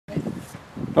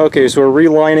Okay, so we're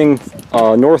relining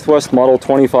Northwest Model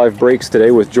 25 brakes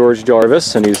today with George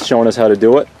Jarvis, and he's showing us how to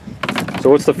do it. So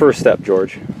what's the first step,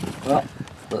 George? Well,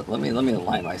 let me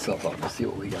line myself up and see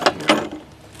what we got here.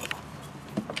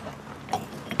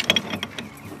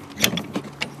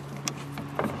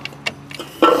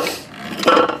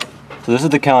 So this is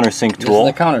the countersink tool.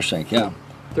 This is the countersink, yeah.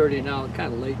 30 now,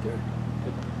 kind of late there.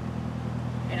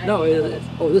 No,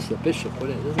 oh, this is the bishop put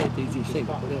in. This ain't the easy thing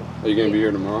to put in. Are you going to be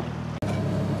here tomorrow?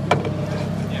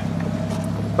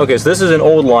 Okay, so this is an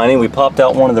old lining. We popped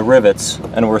out one of the rivets,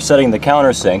 and we're setting the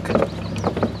countersink.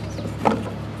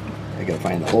 I gotta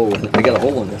find the hole. I got a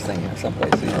hole in this thing here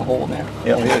someplace. See the hole there?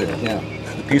 Yep. Oh, here it is, yeah.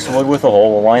 The piece of wood with a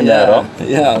hole, we'll line that up.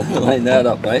 Yeah, line that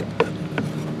up, right?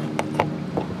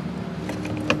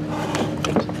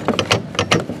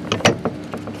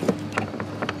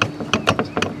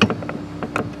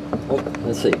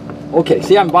 Let's see. Okay,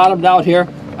 see I'm bottomed out here?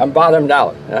 I'm bottomed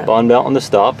out. Bottomed out on the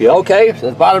stop, yep. Okay, so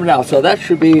it's bottomed out. So that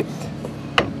should be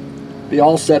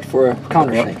all set for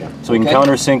countersink. Yep. So we can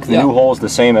countersink the new holes the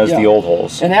same as the old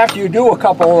holes. And after you do a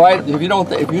couple, right,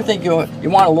 if you think you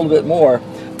want a little bit more,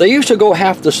 they used to go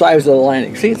half the size of the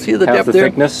lining. See the half depth the there?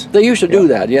 thickness? They used to do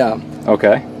that, yeah.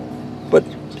 Okay. But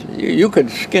you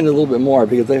could skin it a little bit more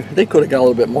because they could have got a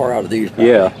little bit more out of these. Probably.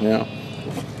 Yeah.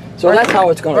 So that's how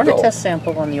it's going to go. Run a test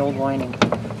sample on the old lining.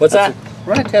 What's that?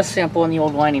 Run a test sample on the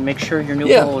old lining. Make sure your new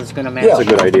hole is going to match. That's a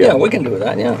good idea. Yeah, we can do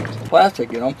that. Yeah,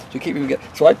 plastic, to keep them get.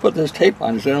 So I put this tape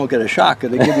on so they don't get a shock. Cause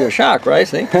they give you a shock, right?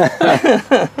 See?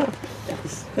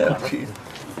 Yeah, geez.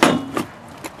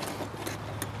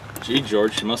 Gee,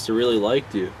 George, she must have really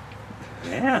liked you.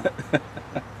 Yeah.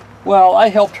 Well, I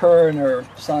helped her and her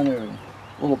son a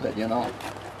little bit, Yeah.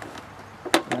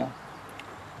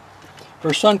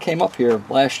 Her son came up here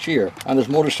last year on his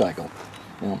motorcycle.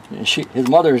 And his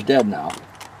mother is dead now.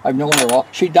 I've known her all.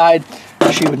 She died.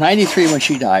 She was 93 when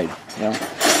she died.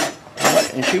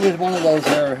 And she was one of those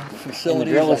facilities. And the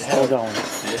drill is still going.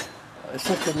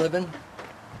 Assisted living.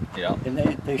 Yeah. And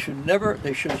they should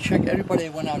have checked everybody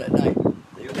that went out at night.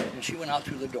 And she went out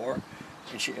through the door,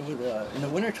 and it was in the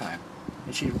wintertime,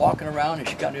 and she's walking around, and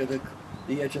she got near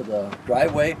the edge of the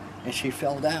driveway, and she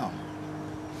fell down.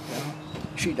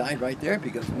 She died right there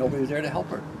because nobody was there to help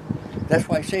her. That's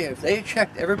why I say if they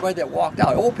checked everybody that walked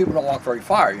out, old people don't walk very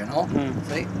far, See,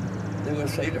 they would have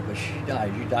saved her, but she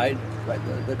died. She died, right?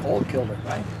 The cold killed her,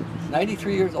 right?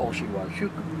 93 years old she was.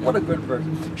 What a good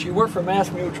person. She worked for Mass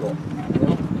Mutual,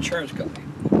 insurance company.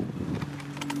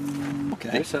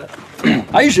 Okay.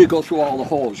 I usually go through all the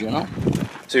holes, So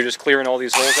you're just clearing all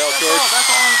these holes out, George? That's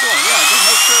all I'm doing. Yeah, just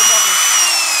make sure nothing.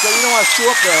 So you don't want to screw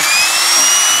up the.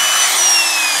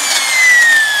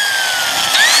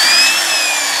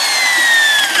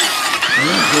 A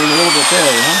little bit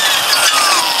there,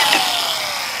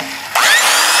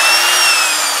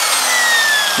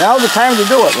 Now's the time to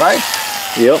do it, right?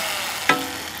 Yep.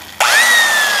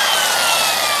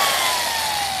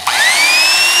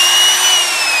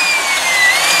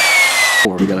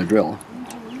 We got a drill.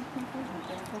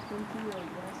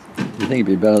 You think it'd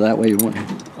be better that way, you wouldn't?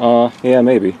 Yeah,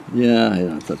 maybe. Yeah,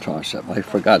 it's a toss up. I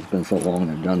forgot it's been so long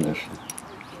I've done this.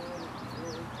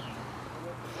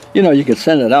 You could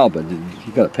send it out, but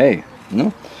you got to pay,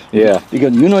 Yeah.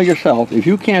 Because yourself, if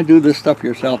you can't do this stuff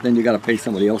yourself, then you got to pay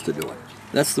somebody else to do it.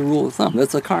 That's the rule of thumb.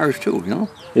 That's the cars too,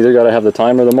 Either got to have the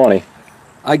time or the money.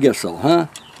 I guess so, huh?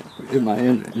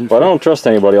 But I don't trust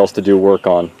anybody else to do work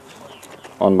on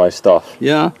my stuff.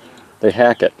 Yeah? They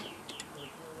hack it.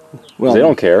 Well, they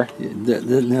don't care. That's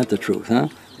not the truth, huh?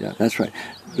 Yeah, that's right.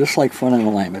 Just like front end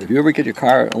alignment. If you ever get your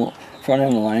car front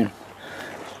end aligned,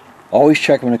 always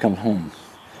check when it comes home.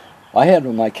 I had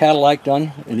my Cadillac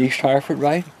done in East Hartford,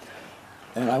 right?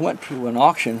 And I went to an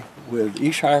auction with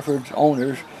East Hartford's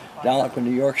owners down up in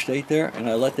New York State there, and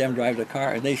I let them drive the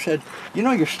car, and they said,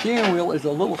 your steering wheel is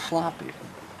a little sloppy.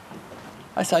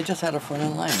 I said, I just had a front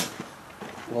end alignment.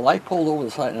 Well, I pulled over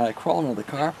the side and I crawled into the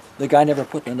car. The guy never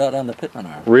put the nut on the pitman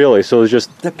arm. Really? So it was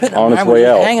just the pitman on its arm way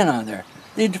was out. hanging on there.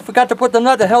 He forgot to put the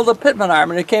nut that held the pitman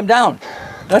arm, and it came down.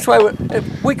 That's why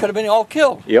we could have been all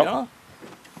killed. Yep.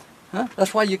 Huh?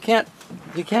 That's why you can't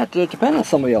depend on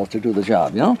somebody else to do the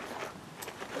job.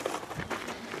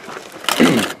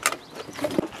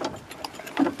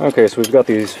 Okay, so we've got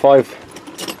these 5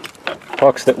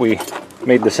 pucks that we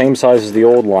made the same size as the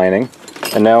old lining,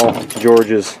 and now George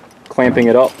is clamping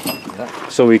it up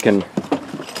so we can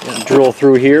drill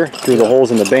through here, through the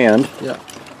holes in the band,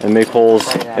 and make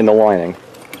holes in the lining.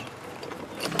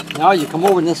 Now you come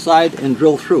over this side and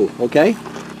drill through, okay?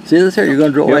 See this here? You're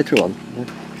going to drill right through them.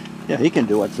 Yeah, he can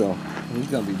do it, so he's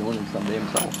going to be doing it someday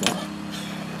himself.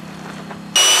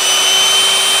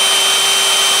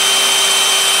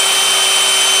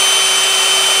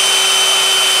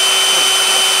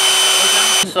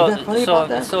 Isn't that funny about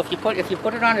that? So if you put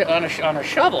it on a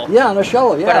shovel. Yeah, on a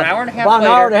shovel. Yeah. But an hour and a half About an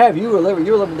later, hour and a half. You were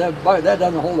living that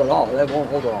doesn't hold at all. That won't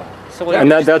hold at all. So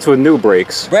And that's with new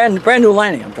brakes. Brand new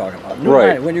lining. I'm talking about. New Right.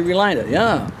 lining, when you reline it,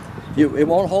 yeah. It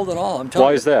won't hold at all. I'm telling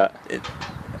you. Why is that?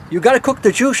 You got to cook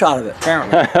the juice out of it,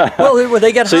 apparently. Well, when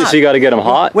they get hot. So you got to get them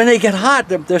hot? When they get hot,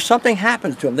 there's something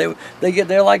happens to them.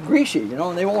 They're like greasy, you know,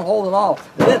 and they won't hold it all.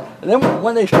 And then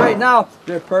when they straighten out,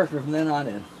 they're perfect from then on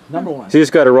in. Number one. So you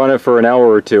just got to run it for an hour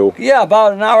or two. Yeah,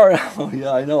 about an hour. Oh,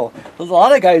 yeah, I know. There's a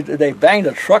lot of guys, they bang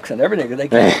the trucks and everything. They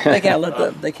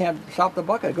can't stop the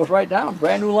bucket. It goes right down.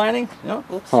 Brand new lining, you know.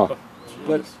 Huh.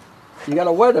 But you got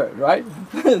to weather it, right?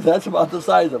 That's about the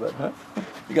size of it, huh?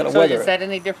 You got to weather it. So is that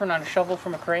any different on a shovel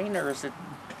from a crane, or is it?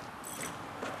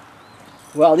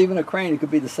 Well, even a crane, it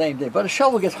could be the same thing. But a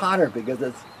shovel gets hotter because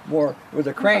it's more, with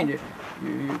a crane,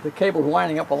 the cable's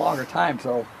winding up a longer time,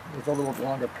 so it's a little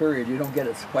longer period. You don't get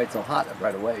it quite so hot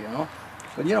right away, you know.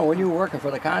 But, you know, when you were working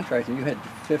for the contractor, you had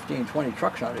 15, 20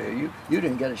 trucks under you. You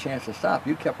didn't get a chance to stop.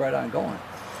 You kept right on going.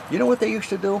 You know what they used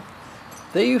to do?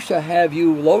 They used to have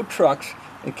you load trucks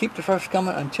and keep the trucks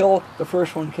coming until the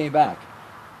first one came back.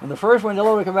 When the first one, the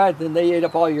loader came back, then they ate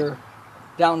up all your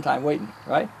downtime waiting,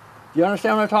 right? Do you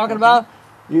understand what I'm talking about?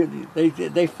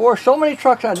 They forced so many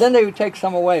trucks on, then they would take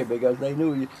some away because they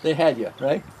knew they had you,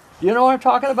 right? Do you know what I'm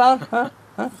talking about? Huh?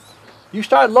 You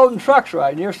start loading trucks,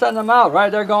 right, and you're setting them out, right?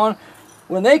 They're going,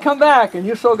 when they come back and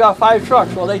you still got 5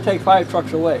 trucks, well, they take 5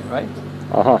 trucks away, right?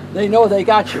 Uh-huh. They know they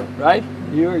got you, right?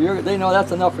 They know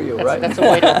that's enough for you, right? That's a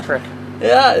white trick.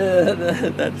 Yeah,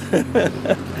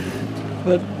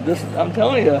 but this, I'm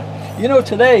telling you, you know,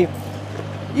 today,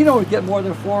 you don't get more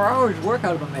than 4 hours work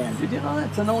out of a man. Did you know that?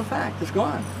 It's a known fact. It's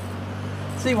gone.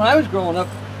 See, when I was growing up,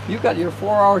 you got your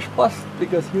 4 hours plus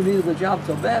because you needed the job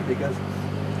so bad because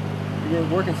you were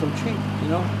working so cheap, you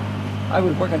know. I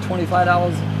was working $25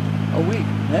 a week.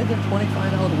 Imagine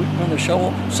 $25 a week on the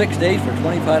shovel, 6 days for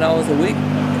 $25 a week.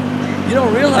 You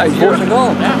don't realize years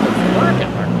ago.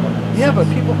 Yeah, but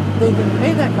people, they didn't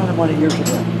pay that kind of money years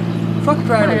ago. Truck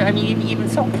driver. I mean, even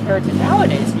so, compared to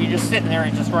nowadays, you're just sitting there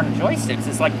and just running joysticks.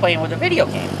 It's like playing with a video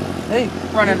game. Hey,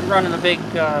 running the big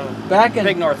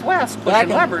big Northwest, pushing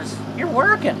levers. You're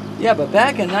working. Yeah, but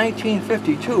back in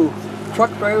 1952,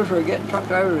 truck drivers were getting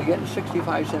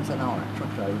 65 cents an hour.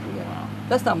 Truck drivers were getting. Wow.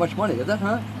 That's not much money, is that?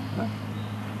 Huh?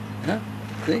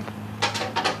 See?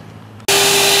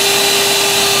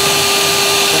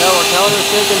 So now we're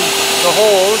countersinking the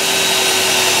holes.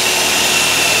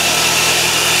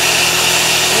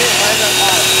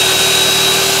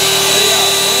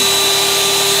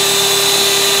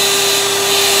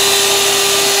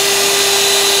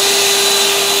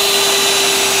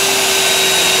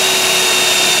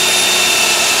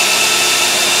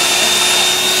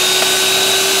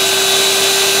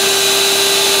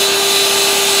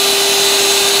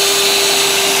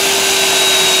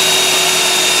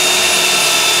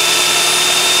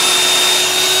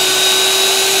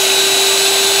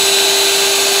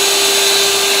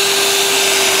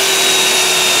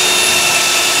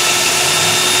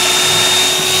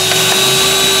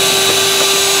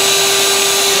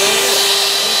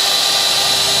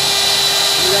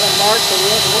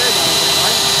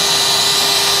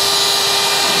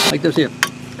 Like this here.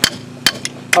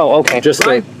 Oh, okay. Just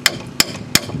right.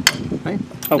 Right?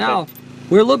 Okay. Now,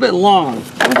 we're a little bit long.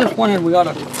 I just wondered,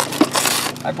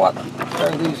 I bought a pair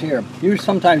of these here.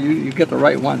 Sometimes you get the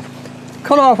right one.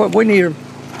 Cut off what we need,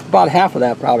 about half of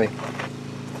that probably.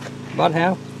 About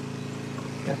half?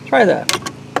 Yeah, try that.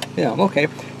 Yeah, okay.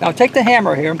 Now take the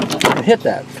hammer here and hit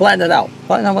that. Flatten it out.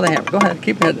 Flatten it out with a hammer. Go ahead,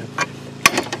 keep hitting it.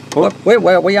 Wait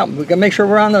out. We gotta make sure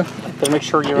we're on the... Gotta make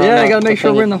sure you're on Yeah, you gotta make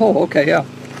sure we're in the hole. Okay, yeah.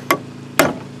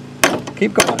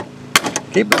 Keep going.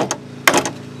 Keep going.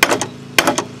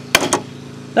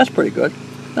 That's pretty good.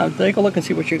 Now take a look and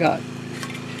see what you got.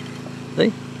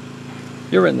 See?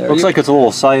 You're in there. Looks like it's a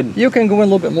little side. You can go in a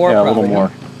little bit more. Yeah, probably, a little more.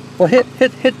 Huh? Well,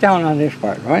 hit down on this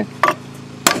part, right?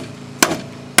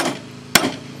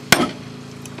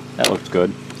 That looks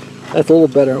good. That's a little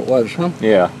better than it was, huh?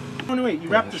 Yeah. No, wait, you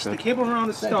wrap the cable around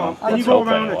the stump, Let's then you go hope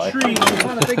around anyway. a tree. You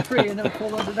want a big tree and then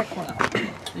pull on the next one out.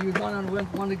 You use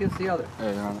one against the other.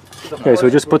 Okay, so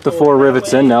we just put the 4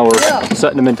 rivets in. Now we're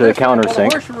setting them into the Well, the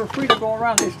countersink. horses were free to go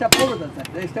around. They step over the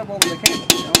thing. They step over the cable.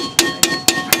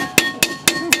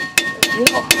 You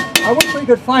know, I wish we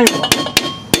could find one.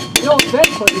 You know,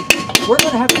 eventually, we're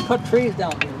going to have to cut trees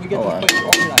down here. We get this place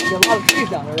organized. There's a lot of trees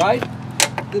down there, right?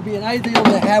 It'd be an ideal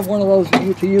to have one of those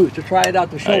to use, to try it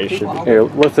out, to show people how. Here,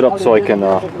 lift it up so I can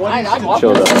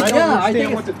show that. Yeah, I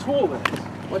think what the tool is.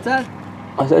 What's that?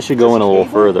 That should go in a little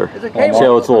further. It's a See cable.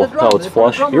 how it's It's a drum. how it's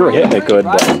flush? You were hitting it good,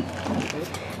 but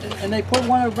and they put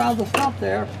one around the stump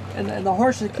there, and the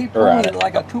horses keep pulling it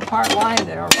like a two-part line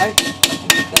there, right?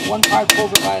 And that one part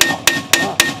pulls it right out.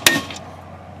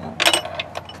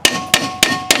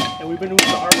 And we've been doing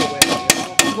the arbor way.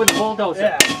 With a bulldozer.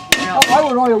 Yeah. Oh, I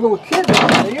was only a little kid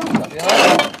when they used them, you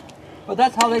know? But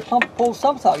that's how they pulled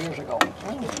stumps out years ago.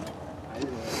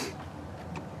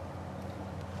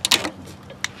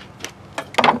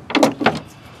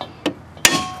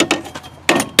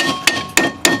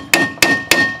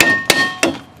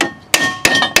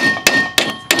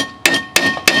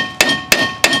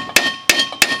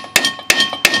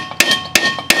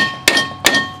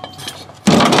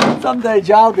 Someday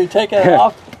John will be taking it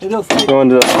off and he'll say, Going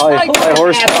to the high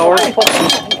horsepower. "Gee,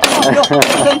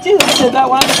 I did that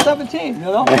when I was 17, you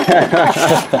know? I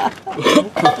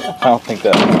don't think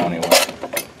that'll go anywhere.